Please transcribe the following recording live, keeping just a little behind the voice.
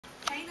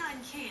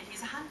kid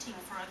is hunting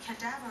for a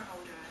cadaver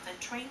odor that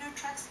trainer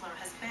Trexler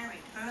has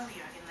buried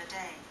earlier in the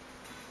day.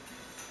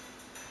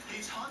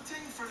 He's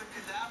hunting for the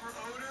cadaver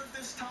odor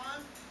this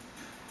time.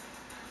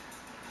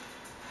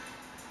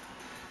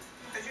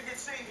 As you can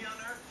see, he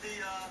unearthed the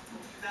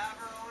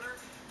cadaver odor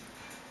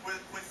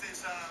with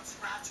his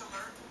scratch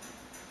alert.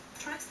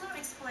 Trexler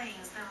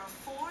explains there are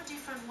 4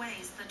 different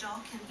ways the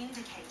dog can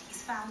indicate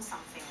he's found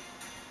something.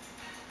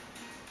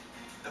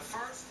 The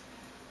first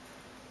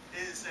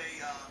is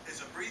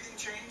a breathing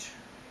change.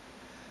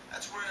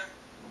 That's where,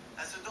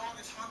 as the dog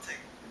is hunting,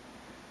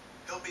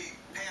 he'll be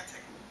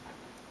panting,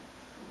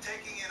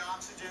 taking in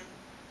oxygen,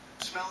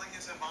 smelling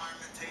his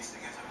environment,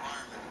 tasting his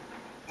environment.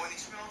 When he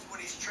smells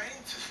what he's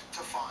trained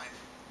to find,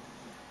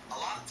 a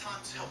lot of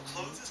times he'll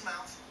close his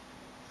mouth,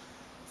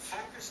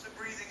 focus the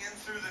breathing in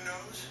through the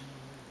nose.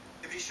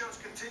 If he shows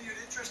continued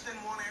interest in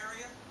one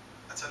area,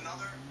 that's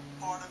another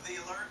part of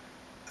the alert.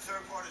 The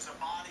third part is a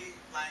body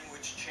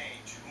language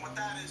change. And what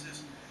that is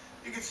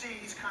you can see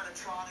he's kind of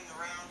trotting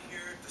around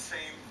here at the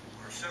same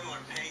or similar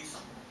pace.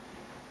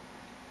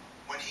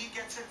 When he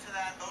gets into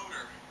that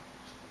odor,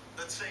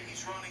 let's say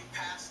he's running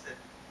past it,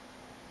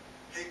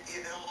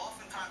 he'll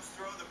oftentimes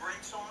throw the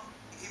brakes on.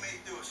 He may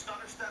do a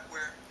stutter step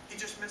where he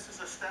just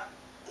misses a step,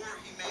 or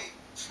he may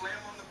slam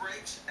on the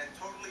brakes and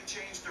totally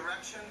change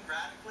direction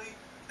radically.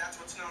 That's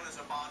what's known as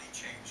a body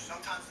change.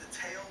 Sometimes the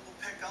tail will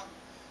pick up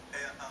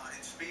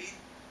in speed,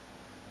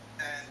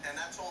 and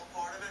that's all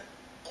part of it.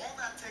 All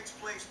that takes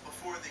place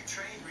before the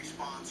trained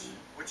response,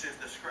 which is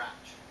the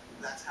scratch.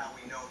 That's how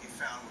we know he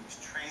found what he's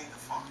trained to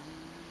find.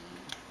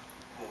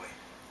 Boy.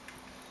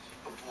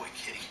 Good boy,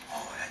 kitty.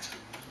 Oh, that's a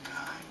good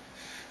guy.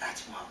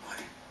 That's my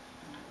buddy.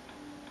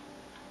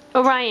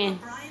 Orion,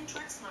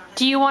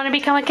 do you want to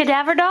become a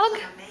cadaver dog?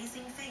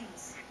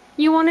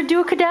 You want to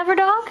do a cadaver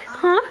dog?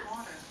 Huh?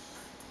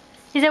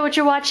 Is that what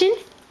you're watching?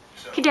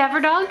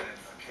 Cadaver dog?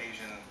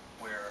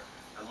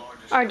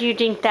 Or do you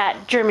think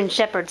that German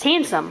Shepherd's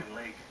handsome?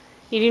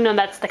 You do know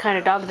that's the kind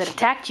of dog that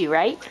attacked you,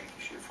 right?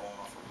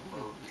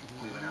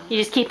 You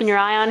just keeping your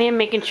eye on him,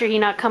 making sure he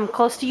not come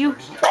close to you?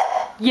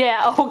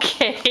 Yeah,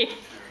 okay.